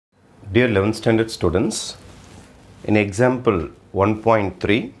Dear 11th Standard students, in example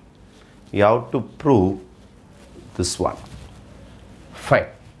 1.3, you have to prove this one. Fine.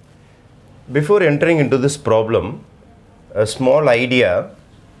 Before entering into this problem, a small idea.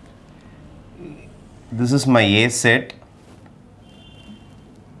 This is my A set.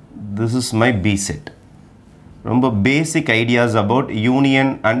 This is my B set. Remember basic ideas about union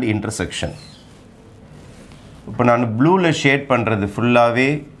and intersection. இப்போ நான் ப்ளூவில் shade பண்ணுறது ஃபுல்லாகவே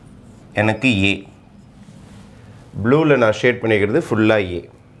எனக்கு ஏ. ப்ளூவில் நான் shade பண்ணிக்கிறது ஃபுல்லாக ஏ.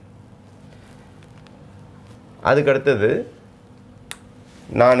 அதுக்கடுத்தது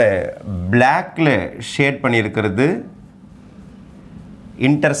நான் பிளாக்கில் ஷேட் பண்ணியிருக்கிறது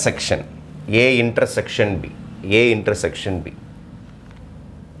intersection A intersection B. A intersection B.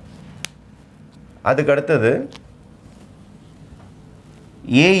 அதுக்கடுத்தது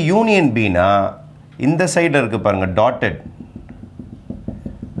ஏ யூனியன் பினா இந்த சைடில் இருக்குது பாருங்கள், டாட்டட்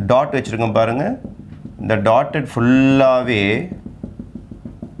டாட் வச்சுருக்கோம் பாருங்கள். இந்த டாட்டட் ஃபுல்லாகவே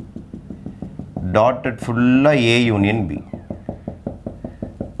ஃபுல்லாக ஏ யூனியன் பி.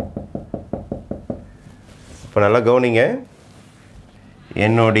 இப்போ நல்லா கவனிங்க,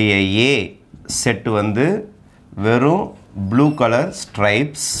 என்னுடைய ஏ செட்டு வந்து வெறும் blue colour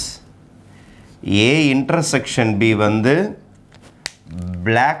stripes, A intersection B வந்து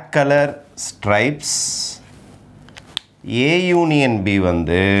black colour stripes, A union B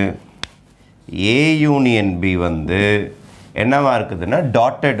வந்து என்னவா இருக்குதுன்னா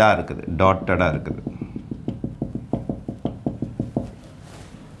டாட்டடாக இருக்குது.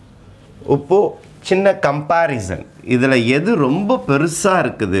 இப்போது சின்ன கம்பேரிசன், இதில் எது ரொம்ப பெருசாக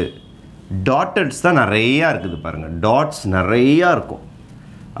இருக்குது? டாட்டட்ஸ் தான் நிறையா இருக்குது பாருங்கள், டாட்ஸ் நிறையா இருக்கும்.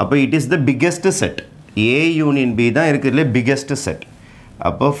 அப்போ it is the biggest set. A union B தான் இருக்கிறதுலே பிக்கெஸ்ட் செட்.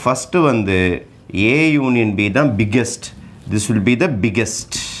 அப்போ ஃபஸ்ட்டு வந்து ஏ யூனியன் பி தான் biggest. This will be the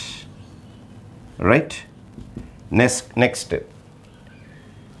biggest, right? Next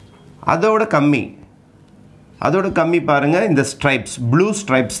அதோட கம்மி பாருங்கள், இந்த ஸ்ட்ரைப்ஸ் ப்ளூ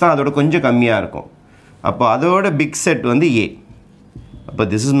ஸ்ட்ரைப்ஸ் தான் அதோட கொஞ்சம் கம்மியாக இருக்கும். அப்போ அதோட பிக் செட் வந்து ஏ. அப்போ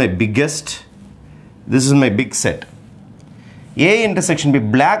this is my biggest, this is my big set. A intersection B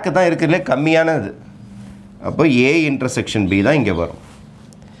black தான் இருக்கிறதுலே கம்மியானது. அப்போ ஏ இன்டர்செக்ஷன் பி தான் இங்கே வரும்.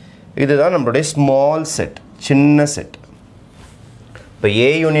 இதுதான் நம்மளுடைய ஸ்மால் செட், சின்ன செட். இப்போ ஏ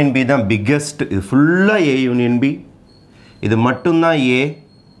யூனியன் பி தான் பிக்கெஸ்ட். இது ஃபுல்லாக ஏ யூனியன் பி. இது மட்டும்தான் ஏ,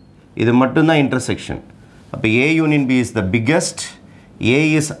 இது மட்டும்தான் இன்டர்செக்ஷன். அப்போ A union B is the biggest. A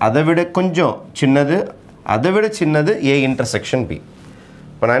is அதை விட கொஞ்சம் சின்னது, அதை விட சின்னது ஏ இன்டர்செக்ஷன் பி.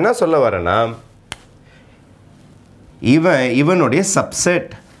 இப்போ நான் என்ன சொல்ல வரேன்னா, இவனுடைய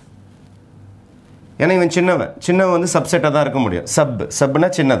சப்செட், ஏன்னா இவன் சின்னவன் வந்து சப்செட்டாக தான் இருக்க முடியும். சப்னா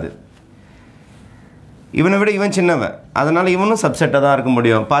சின்னது. இவனை விட இவன் சின்னவன், அதனால் இவனும் சப்செட்டாக தான் இருக்க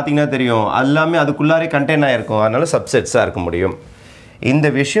முடியும். பார்த்தீங்கன்னா தெரியும், எல்லாமே அதுக்குள்ளாரே கண்டெயின் ஆகிருக்கும், அதனால் சப்செட்ஸாக இருக்க முடியும். இந்த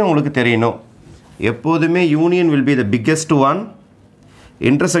விஷயம் உங்களுக்கு தெரியணும். எப்போதுமே union will be the biggest one,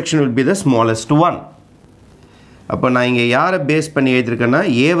 intersection will be the smallest one. அப்போ நான் இங்கே யாரை பேஸ் பண்ணி எழுதியிருக்கேன்னா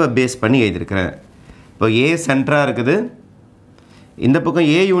ஏவை பேஸ் பண்ணி எழுதியிருக்கிறேன். இப்போ ஏ சென்டராக இருக்குது, இந்த பக்கம்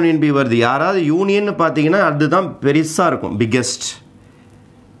ஏ யூனியன் பி வருது. யாராவது யூனியன்னு பார்த்தீங்கன்னா அதுதான் பெருசாக இருக்கும், பிக்கெஸ்ட்.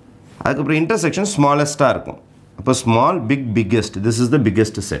 அதுக்கப்புறம் இன்டர்செக்ஷன் ஸ்மாலஸ்ட்டாக இருக்கும். அப்போ small big biggest, this is the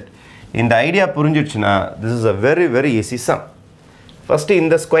biggest set. இந்த idea புரிஞ்சிடுச்சுன்னா this is a very very easy some. First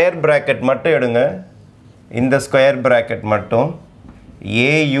இந்த ஸ்கொயர் ப்ராக்கெட் மட்டும் எடுங்க. இந்த ஸ்கொயர் ப்ராக்கெட் மட்டும்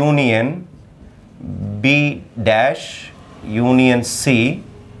A union B dash union C,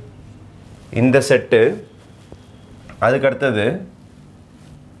 இந்த செட்டு. அதுக்கடுத்தது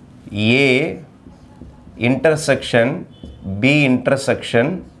A intersection B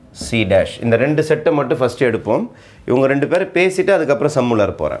intersection C dash. இந்த ரெண்டு செட்டை மட்டும் ஃபஸ்ட்டு எடுப்போம். இவங்க ரெண்டு பேரும் பேசிவிட்டு அதுக்கப்புறம்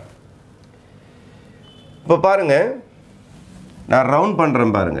சம்முலர் போகிறேன். இப்போ பாருங்கள், நான் ரவுண்ட்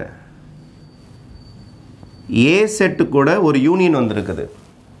பண்ணுறேன் பாருங்கள். ஏ செட்டு கூட ஒரு யூனியன் வந்திருக்குது,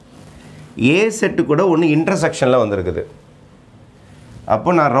 ஏ செட்டு கூட ஒன்று இன்டர்செக்ஷனில் வந்திருக்குது. அப்போ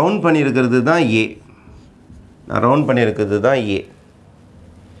நான் ரவுண்ட் பண்ணியிருக்கிறது தான் ஏ.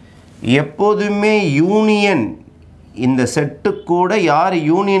 எப்போதுமே யூனியன், இந்த செட்டு கூட யார்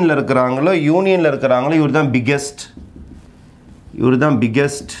யூனியனில் இருக்கிறாங்களோ இவர் தான் பிக்கெஸ்ட்.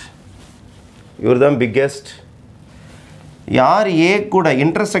 யார் ஏ கூட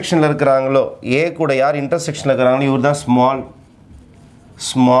இன்டர்செக்ஷனில் இருக்கிறாங்களோ இவர் தான்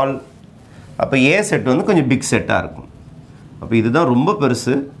ஸ்மால். அப்போ ஏ செட் வந்து கொஞ்சம் பிக் செட்டாக இருக்கும். அப்போ இதுதான் ரொம்ப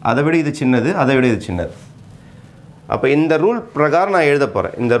பெருசு, அதை விட இது சின்னது. அப்போ இந்த ரூல் பிரகாரம் நான் எழுத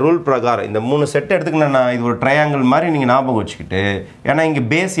போகிறேன். இந்த ரூல் பிரகாரம் இந்த மூணு செட் எடுத்துக்கினா நான் இது ஒரு ட்ரையாங்கிள் மாதிரி நீங்கள் ஞாபகம் வச்சுக்கிட்டு, ஏன்னா இங்கே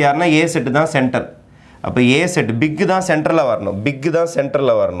பேஸ் யாருன்னா ஏ செட்டு தான் சென்டர். அப்போ ஏ செட் பிக்கு தான் சென்டரில்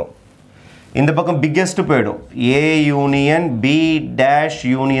வரணும், இந்த பக்கம் பிக்கெஸ்ட் போய்டும் A union B dash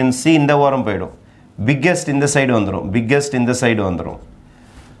union C இந்த ஓரம் போய்டும் பிக்கெஸ்ட் இந்த சைடு வந்துரும் பிக்கெஸ்ட் இந்த சைடு வந்துரும்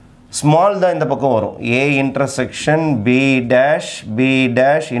ஸ்மால் தான் இந்த பக்கம் வரும் A intersection B dash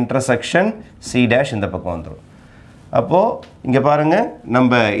intersection C dash இந்த பக்கம் வந்துரும் அப்போ இங்க பாருங்க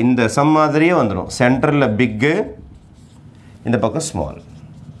நம்ம இந்த சம் மாதிரியே வந்துரும் சென்டர்ல பிக் இந்த பக்கம் ஸ்மால்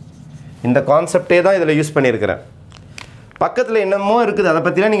இந்த கான்செப்டே தான் இதல யூஸ் பண்ணியிருக்கேன் பக்கத்துல என்னமோ இருக்குது அத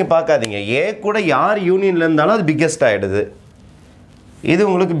பத்திலாம் நீங்க பார்க்காதீங்க A கூட யார் யூனியன்ல இருந்தாலும் அது பிக்கெஸ்ட் ஆயிடுது இது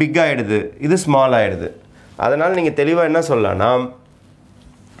உங்களுக்கு பிக் ஆயிடுது இது ஸ்மால் ஆயிடுது அதனால நீங்க தெளிவா என்ன சொல்லலாம்னா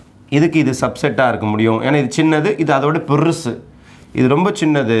இதுக்கு இது சப்செட்டா இருக்க முடியும் ஏனா இது சின்னது இது அதோட பெருசு இது ரொம்ப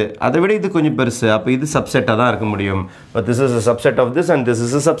சின்னது அதை விட இது கொஞ்சம் பெருசு அப்ப இது சப்செட்டா தான் இருக்க முடியும் but this is a subset of this and this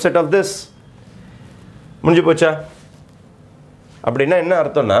is a subset of this முடிஞ்சு போச்சா அப்படினா என்ன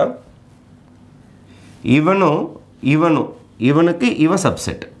அர்த்தம்னா இவனுக்கு இவன்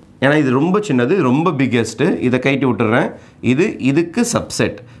சப்செட் ஏனா இது ரொம்ப சின்னது ரொம்ப பிக்கெஸ்ட் இத கைட்டி விட்டுறேன் இது இதுக்கு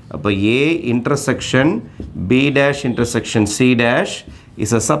சப்செட் அப்ப A intersection B dash intersection C dash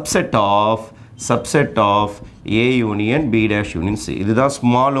is a subset of A union B dash union C இதுதான்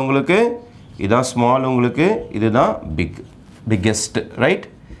ஸ்மால் உங்களுக்கு இதுதான் ஸ்மால் உங்களுக்கு இதுதான் biggest ரைட்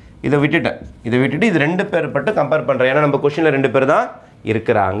இத விட்டுட்டு இது ரெண்டு பேர் பட்டு கம்பேர் பண்றேன் ஏனா நம்ம क्वेश्चनல ரெண்டு பேர் தான்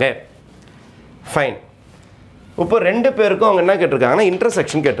இருக்கறாங்க ஃபைன் இப்போ ரெண்டு பேருக்கும் அவங்க என்ன கேட்டிருக்காங்கன்னா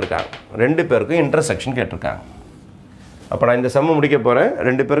இன்டர்செக்ஷன் கேட்டிருக்காங்க ரெண்டு பேருக்கும் இன்டர்செக்ஷன் கேட்டிருக்காங்க அப்ப நான் இந்த சம் முடிக்க போறேன்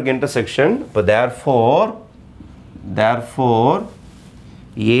ரெண்டு பேருக்கு இன்டர்செக்ஷன் இப்போ therefore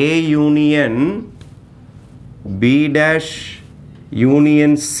A union B dash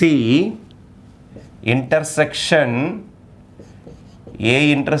union C intersection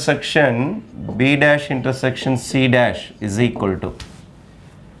A intersection B dash intersection C dash is equal to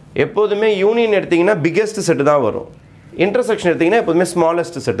எப்போதுமே யூனியன் எடுத்தீங்கன்னா biggest செட் தான் வரும் intersection எடுத்தீங்கன்னா எப்போதுமே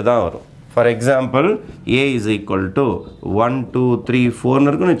smallest செட் தான் வரும் for example A is equal to 1 2 3 4 ன்னு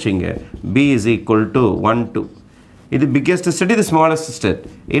இருக்குன்னு வெச்சீங்க B is equal to 1 2 இது biggest set இது smallest set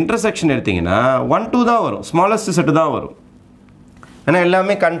intersection எடுத்தீங்கன்னா 1 2 தான் வரும் smallest set தான் வரும் ஏனா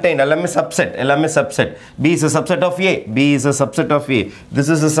எல்லாமே contain எல்லாமே subset B is a subset of A B is a subset of A this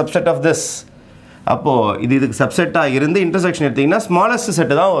is a subset of this அப்போ இதுக்கு சப்செட்டா இருந்து இன்டர்செக்ஷன் எடுத்தீங்கன்னா smallest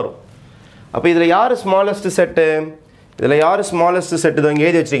set தான் வரும் அப்ப இதுல யார் smallest set இதுல யார் smallest set தான்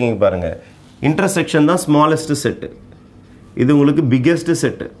எழுதி வச்சிருக்கீங்க பாருங்க இன்டர்செக்ஷன் தான் smallest set இது உங்களுக்கு biggest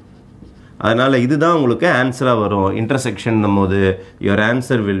set அதனால இதுதான் உங்களுக்கு ஆன்சரா வரும் intersection நம்மோது your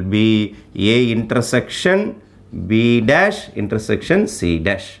answer will be A intersection B dash intersection C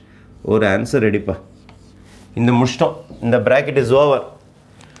dash ஒரு ஆன்சர் ரெடிப்பா இந்த முடிச்சிட்டோம் இந்த bracket is over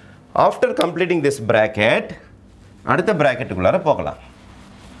after completing this bracket அடுத்த bracketக்குள்ளார போகலாம்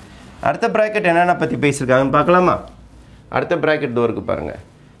அடுத்த bracket என்னென்ன பத்தி பேசிருக்காங்கன்னு பார்க்கலாமா அடுத்த bracket தோ இருக்கு பாருங்க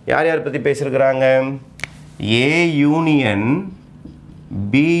யார் பத்தி பேசிருக்காங்க A union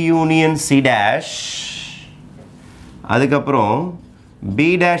B union C dash அதுக்கு அப்புறம் B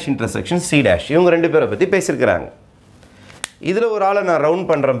dash intersection C dash இவங்க ரெண்டு பேரை பத்தி பேசிருக்காங்க இதுல ஒரு ஆளை நான் ரவுண்ட்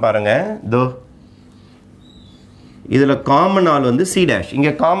பண்றேன் பாருங்க தோ இதுல காமன் ஆல் வந்து C dash இங்க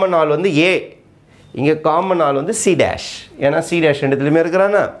காமன் ஆல் வந்து A இங்க காமன் ஆல் வந்து C dash ஏனா C dash ரெண்டுலயுமே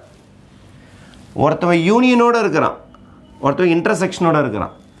இருக்கறானா ஒருத்தன் யூனியனோட இருக்கறான் ஒருத்தன் இன்டர்செக்ஷனோட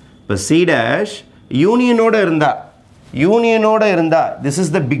இருக்கறான் இப்ப C dash யூனியனோட இருந்தா this is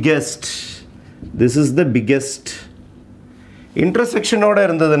the biggest இன்டர்செக்ஷனோட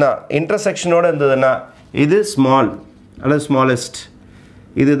இருந்ததுனா இது small அல்லது smallest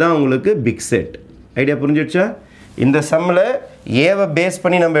இதுதான் உங்களுக்கு big set ஐடியா புரிஞ்சிடுச்சா இந்த சம்ல A வை பேஸ்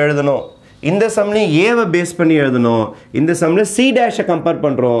பண்ணி நம்ம எழுதணும் இந்த சம்ல A வை பேஸ் பண்ணி எழுதணும் இந்த சம்ல C dash கம்பேர்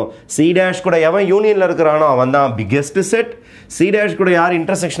பண்றோம் C dash கூட எவன் யூனியன்ல இருக்கறானோ அவன் தான் biggest set C dash கூட யார்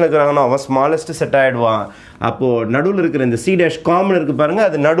இன்டர்செக்ஷன்ல இருக்கறானோ அவன் smallest set ஆயிடுவான் அப்போ நடுவுல இருக்கிற இந்த C dash காமன் இருக்கு பாருங்க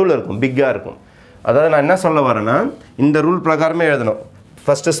அது நடுவுல இருக்கும் பிக்கா இருக்கும் அதாவது நான் என்ன சொல்ல வரேன்னா இந்த ரூல் பிரகாரமே எழுதணும்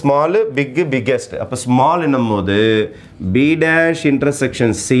ஃபர்ஸ்ட் ஸ்மால் பிக் பிக்கெஸ்ட் அப்ப small என்னும்போது B dash intersection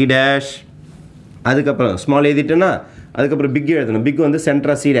C dash அதுக்கு அப்புறம் ஸ்மால் எழுதிட்டேனா அதுக்கு அப்புறம் பிக் எழுதணும் பிக் வந்து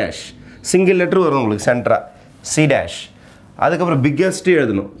சென்டரா C dash சிங்கிள் லெட்டர் வரும் உங்களுக்கு சென்டரா C dash அதுக்கு அப்புறம் பிக்கெஸ்ட்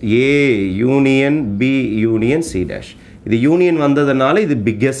எழுதணும் A union B union C dash இது யூனியன் வந்ததனால இது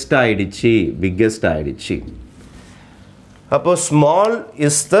பிக்கெஸ்ட் ஆயிடுச்சு அப்போ small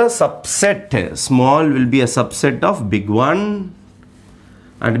is the subset small will be a subset of big one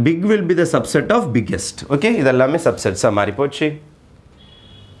and big will be the subset of biggest okay இதெல்லாம் subsets மாறி போச்சு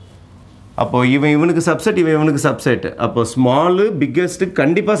அப்போ இவனுக்கு subset அப்போ small biggest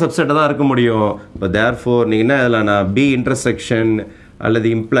கண்டிப்பா subset தான் இருக்க முடியும் அப்ப therefore நீங்க என்ன எழுதலாம்னா B intersection அல்லது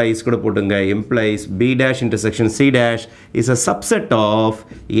implies கூட போட்டுங்க implies b dash intersection c dash is a subset of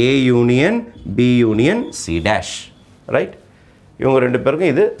a union b union c dash right இவங்க ரெண்டு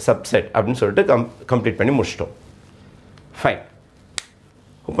பேருக்கும் இது subset அப்படினு சொல்லிட்டு கம்ப்ளீட் பண்ணி முடிச்சிட்டோம் ஃபைன்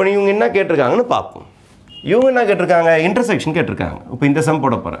இப்போ இவங்க என்ன கேட்டிருக்காங்கன்னு பார்ப்போம் இவங்க என்ன கேட்டிருக்காங்க இன்டர்செக்ஷன் கேட்டிருக்காங்க இப்போ இந்த சம்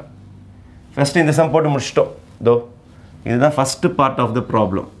போட போகிறேன் ஃபஸ்ட்டு இந்த சம் போட்டு முடிச்சிட்டோம் தோ இதுதான் first part of the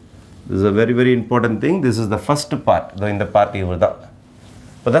problem this is a very very important thing this is the first part though in the part இவர் தான்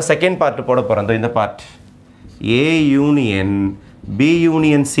இப்போ தான் செகண்ட் பார்ட் போட போகிறோம் though in the part a union b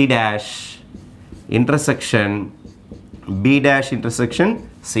union c dash intersection b dash intersection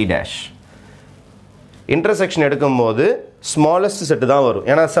c dash intersection எடுக்கும்போது smallest set தான் வரும்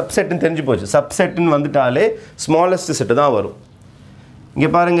ஏன்னா சப்செட்னு தெரிஞ்சு போச்சு சப்செட்னு வந்துட்டாலே smallest set தான் வரும்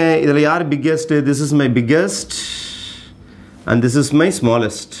இங்கே பாருங்க இதில் யார் biggest this is my biggest and this is my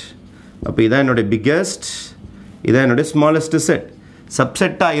smallest அப்போ இதான் என்னோட பிக்கெஸ்ட் இதான் என்னோட ஸ்மாலஸ்ட் செட்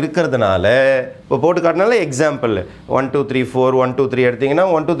சப்செட்டாக இருக்கிறதுனால இப்போ போட்டு காட்டினால எக்ஸாம்பிள் 1 2 3 4 1 2 3 எடுத்திங்கன்னா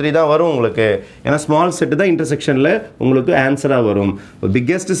 1 2 3 தான் வரும் உங்களுக்கு ஏன்னா ஸ்மால் செட்டு தான் இன்டர்செக்ஷனில் உங்களுக்கு ஆன்சராக வரும் இப்போ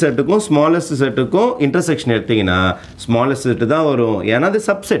பிக்கெஸ்ட் செட்டுக்கும் ஸ்மாலஸ்ட் செட்டுக்கும் இன்டர்செக்ஷன் எடுத்திங்கன்னா ஸ்மாலஸ்ட் செட்டு தான் வரும் ஏன்னா அது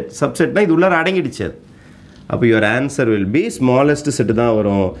சப்செட்னா இது உள்ளார அடங்கிடுச்சு அது அப்போ your answer will be smallest set தான்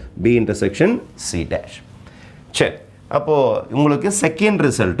வரும் பி இன்டர்செக்ஷன் சி டேஷ் சரி அப்போது உங்களுக்கு second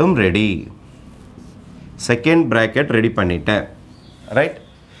ரிசல்ட்டும் ready second bracket ready பண்ணிட்டேன் ரைட்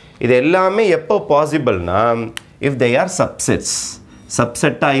இது எல்லாமே எப்போ பாசிபிள்னா இஃப் தே ஆர் சப்செட்ஸ்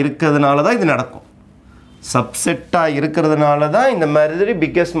சப்செட்டாக இருக்கிறதுனால தான் இது நடக்கும் சப்செட்டாக இருக்கிறதுனால தான் இந்த மாதிரி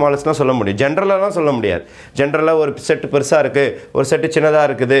பிக்கெஸ்ட் ஸ்மாலஸ்ட்லாம் சொல்ல முடியும் ஜென்ரலாலாம் சொல்ல முடியாது ஜென்ரலாக ஒரு செட்டு பெருசாக இருக்குது ஒரு செட்டு சின்னதாக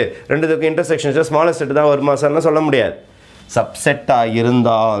இருக்குது ரெண்டுத்துக்கும் இன்டர்செக்ஷன்ஸ் ஸ்மாலஸ்ட் செட்டு தான் வருமா சார்லாம் சொல்ல முடியாது சப்செட்டாக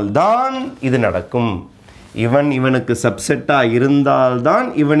இருந்தால்தான் இது நடக்கும் இவனுக்கு சப்செட்டாக இருந்தால்தான்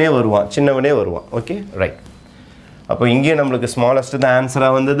இவனே வருவான் சின்னவனே வருவான் ஓகே ரைட் அப்போ இங்கே நம்மளுக்கு ஸ்மாலஸ்ட் தான்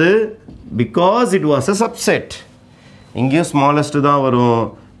ஆன்சராக வந்தது because it was a subset இங்கேயும் ஸ்மாலஸ்ட் தான் வரும்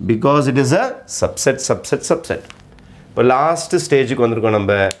because it is a subset இப்போ லாஸ்ட் ஸ்டேஜுக்கு வந்திருக்கோம்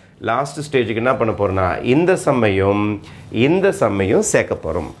நம்ம லாஸ்ட் ஸ்டேஜுக்கு என்ன பண்ண போகிறோம்னா இந்த சம்மையும் சேர்க்க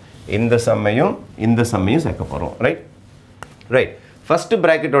போகிறோம் இந்த சம்மையும் சேர்க்க போகிறோம் ரைட் ஃபஸ்ட்டு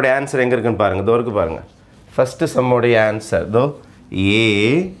ப்ராக்கெட்டோட ஆன்சர் எங்கே இருக்குன்னு பாருங்கள் இதோ இருக்கு பாருங்கள் ஃபஸ்ட்டு சம்மோடைய ஆன்சர் தோ A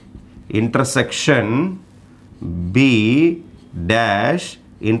intersection B dash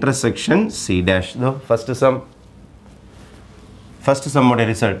intersection C dash தோ ஃபஸ்ட்டு சம்மோடைய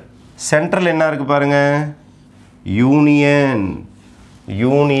ரிசல்ட் சென்ட்ரல் என்ன இருக்குது பாருங்கள்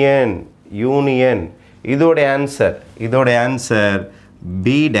யூனியன் இதோட answer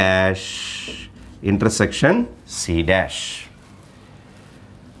B dash intersection C dash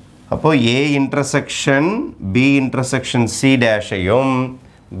அப்போ A intersection B intersection C டேஷையும்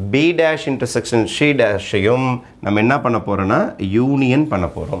B dash intersection C டேஷையும் நம்ம என்ன பண்ண போகிறோன்னா யூனியன் பண்ண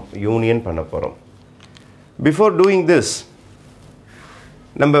போகிறோம் பிஃபோர் டூயிங் திஸ்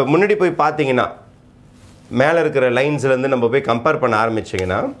நம்ம முன்னாடி போய் பார்த்தீங்கன்னா மேலே இருக்கிற லைன்ஸ்லேருந்து நம்ம போய் கம்பேர் பண்ண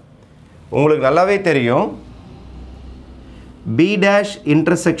ஆரம்பிச்சிங்கன்னா உங்களுக்கு நல்லாவே தெரியும் B dash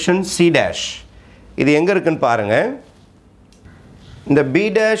intersection C dash இது எங்கே இருக்குன்னு பாருங்கள் இந்த B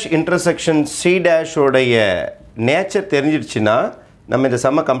dash intersection C dash உடைய நேச்சர் தெரிஞ்சிடுச்சுன்னா நம்ம இந்த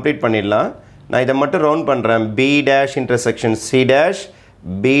சம்மை கம்ப்ளீட் பண்ணிடலாம் நான் இதை மட்டும் ரவுண்ட் பண்ணுறேன் B dash intersection C dash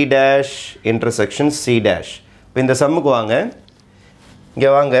B dash intersection C dash இப்போ இந்த சம்முக்கு வாங்க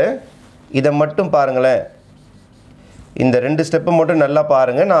இங்கே வாங்க இதை மட்டும் பாருங்களேன் இந்த ரெண்டு ஸ்டெப்பை மட்டும் நல்லா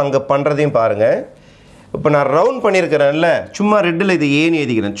பாருங்கள் நான் அங்கே பண்ணுறதையும் பாருங்கள் இப்போ நான் ரவுண்ட் பண்ணியிருக்கிறேன்ல சும்மா ரெட்டில் இதை ஏன்னு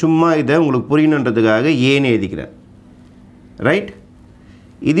எழுதிக்கிறேன் சும்மா இதை உங்களுக்கு புரியணுன்றதுக்காக ஏன்னு எழுதிக்கிறேன் ரைட்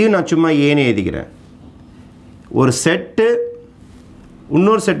இதையும் நான் சும்மா ஏன்னு எழுதிக்கிறேன் ஒரு செட்டு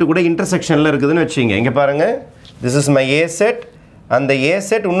இன்னொரு செட்டு கூட இன்டர்செக்ஷனில் இருக்குதுன்னு வச்சுங்க இங்கே பாருங்கள் this is my A set அந்த ஏ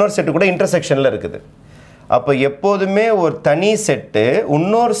செட் இன்னொரு செட்டு கூட இன்டர்செக்ஷனில் இருக்குது அப்போ எப்போதுமே ஒரு தனி செட்டு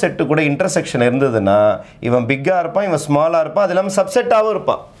இன்னொரு செட்டு கூட இன்டர்செக்ஷன் இருந்ததுன்னா இவன் பிக்காக இருப்பான் இவன் ஸ்மாலாக இருப்பான் அது இல்லாமல் சப்செட்டாகவும்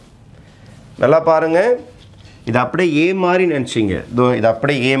இருப்பான் நல்லா பாருங்கள் இது அப்படியே ஏ மாதிரி நினச்சிங்க இது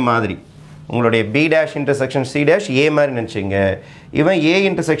அப்படியே ஏ மாதிரி உங்களுடைய B dash intersection C dash A மாதிரி நினச்சிங்க இவன் A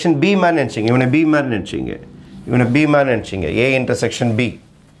intersection B மாதிரி நினச்சிங்க இவனை B மாதிரி நினச்சிங்க A intersection B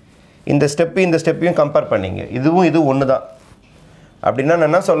இந்த ஸ்டெப்பையும் கம்பேர் பண்ணிங்க இது ஒன்று தான் அப்படின்னா நான்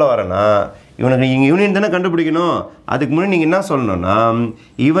என்ன சொல்ல வரேன்னா இவனுக்கு நீங்கள் யூனியன் தானே கண்டுபிடிக்கணும் அதுக்கு முன்னாடி நீங்கள் என்ன சொல்லணும்னா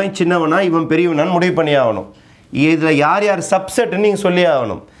இவன் சின்னவனா இவன் பெரியவனான்னு முடிவு பண்ணி ஆகணும் இதில் யார் சப்செட்னு நீங்கள் சொல்லி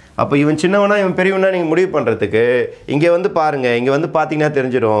ஆகணும் அப்போ இவன் சின்னவனா இவன் பெரியவனா நீங்கள் முடிவு பண்ணுறதுக்கு இங்கே வந்து பாருங்கள் இங்கே வந்து பார்த்தீங்கன்னா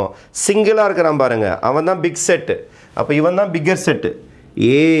தெரிஞ்சிடும் சிங்கிளாக இருக்கிறான் பாருங்கள் அவன் தான் பிக் செட்டு அப்போ இவன் தான் bigger set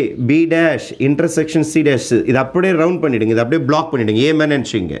A B dash intersection C dash இது அப்படியே ரவுண்ட் பண்ணிவிடுங்க இது அப்படியே பிளாக் பண்ணிவிடுங்க A மாதிரி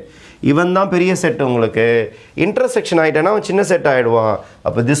நினச்சிங்க இவன் தான் பெரிய செட் உங்களுக்கு. இன்டர்செக்ஷன் ஆகிட்டேன்னா அவன் சின்ன செட் ஆகிடுவான்.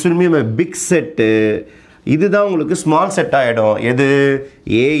 அப்போ this will be my big set. இதுதான் உங்களுக்கு ஸ்மால் செட் ஆகிடும். எது?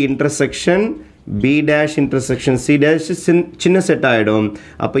 A intersection B dash intersection C dash சின்ன செட் ஆகிடும்.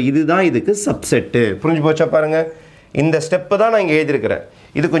 அப்போ இதுதான் இதுக்கு சப்செட்டு. புரிஞ்சு போச்சா பாருங்கள். இந்த ஸ்டெப்பு தான் நான் இங்கே எழுதியிருக்கிறேன்.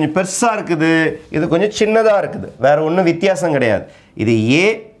 இது கொஞ்சம் பெருசாக இருக்குது, இது கொஞ்சம் சின்னதாக இருக்குது, வேறு ஒன்றும் வித்தியாசம் கிடையாது. இது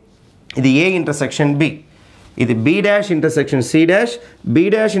ஏ இன்டர்செக்ஷன் பி, இது B dash intersection C dash, B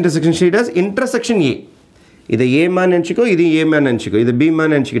dash intersection C dash intersection A. இதை ஏ மேன் நினச்சிக்கோ, இது ஏ மேன் நினச்சிக்கோ, இது பி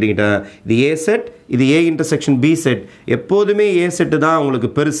மேன் நினச்சிக்கிட்டீங்கட்டா. இது ஏ செட், இது ஏ இன்டர்செக்ஷன் பி செட். எப்போதுமே ஏ செட்டு தான் உங்களுக்கு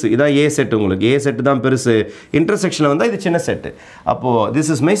பெருசு. இதான் ஏ செட். உங்களுக்கு ஏ செட்டு தான் பெருசு. இன்டர்செக்ஷனில் வந்தால் இது சின்ன செட்டு. அப்போது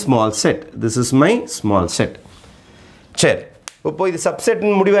this is my small set, this is my small set. சரி, இப்போ இது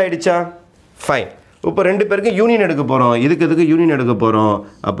சப்செட்னு முடிவாயிடுச்சா? ஃபைன். இப்போ ரெண்டு பேருக்கு யூனியன் எடுக்க போகிறோம். இதுக்கு யூனியன் எடுக்க போகிறோம்.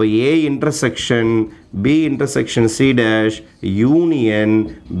 அப்போ A intersection B intersection C dash union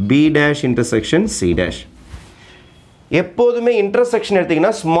B dash intersection C dash. எப்போதுமே இன்டர்செக்ஷன்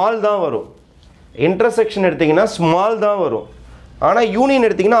எடுத்திங்கன்னா ஸ்மால் தான் வரும். இன்டர்செக்ஷன் எடுத்திங்கன்னா ஸ்மால் தான் வரும். ஆனால் யூனியன்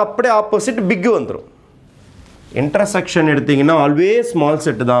எடுத்திங்கன்னா அப்படியே ஆப்போசிட் பிக் வந்துடும். இன்டர்செக்ஷன் எடுத்திங்கன்னா ஆல்வேஸ் ஸ்மால்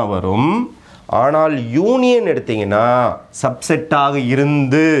செட்டு தான் வரும். ஆனால் யூனியன் எடுத்திங்கன்னா சப்செட்டாக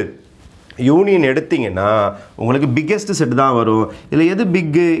இருந்து யூனியன் எடுத்திங்கன்னா உங்களுக்கு பிக்கெஸ்ட் செட் தான் வரும். இதில் எது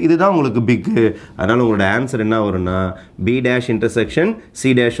பிக்கு? இதுதான் உங்களுக்கு பிக்கு. அதனால் உங்களோட ஆன்சர் என்ன வரும்னா B dash intersection C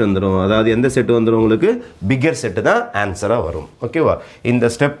dash வந்துடும். அதாவது எந்த செட்டு வந்துடும்? உங்களுக்கு பிக்கர் செட்டு தான் ஆன்சராக வரும். ஓகேவா?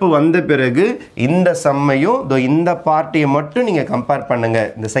 இந்த ஸ்டெப்பு வந்த பிறகு இந்த சம்மையும் இந்த பார்ட்டியை மட்டும் நீங்கள் கம்பேர் பண்ணுங்கள்.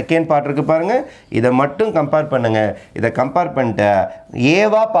 இந்த செகண்ட் பார்ட் இருக்குது பாருங்கள், இதை மட்டும் கம்பேர் பண்ணுங்கள். இதை கம்பேர் பண்ணிட்டு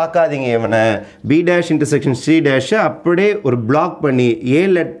ஏவா பார்க்காதீங்க. இவனை பி டேஷ் இன்டர்செக்ஷன் சி டேஷை அப்படியே ஒரு பிளாக் பண்ணி ஏ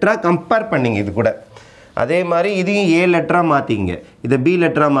லெட்டராக கம்பேர் பண்ணிங்க. இது கூட அதே மாதிரி இதையும் ஏ லெட்டராக மாற்றிங்க, இதை பி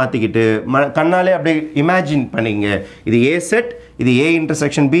லெட்டராக மாற்றிக்கிட்டு கண்ணாலே அப்படியே இமேஜின் பண்ணிங்க. இது ஏ செட், இது A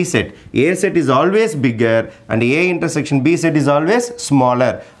intersection B set. A set is always bigger and A intersection B set is always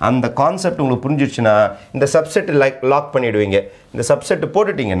smaller. அந்த கான்செப்ட் உங்களுக்கு புரிஞ்சிடுச்சுன்னா இந்த சப்செட் லாக் பண்ணிவிடுவீங்க. இந்த சப்செட்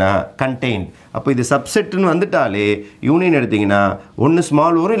போட்டுட்டிங்கன்னா கண்டெயின். அப்போ இது சப்செட்டுன்னு வந்துட்டாலே யூனியன் எடுத்திங்கன்னா ஒன்று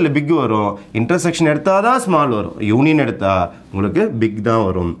ஸ்மால் வரும், இல்லை பிக் வரும். இன்டர்செக்ஷன் எடுத்தால் தான் ஸ்மால் வரும், யூனியன் எடுத்தால் உங்களுக்கு பிக் தான்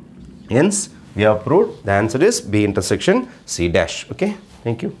வரும். Hence, we have proved the answer is B intersection C dash. Okay,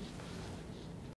 thank you.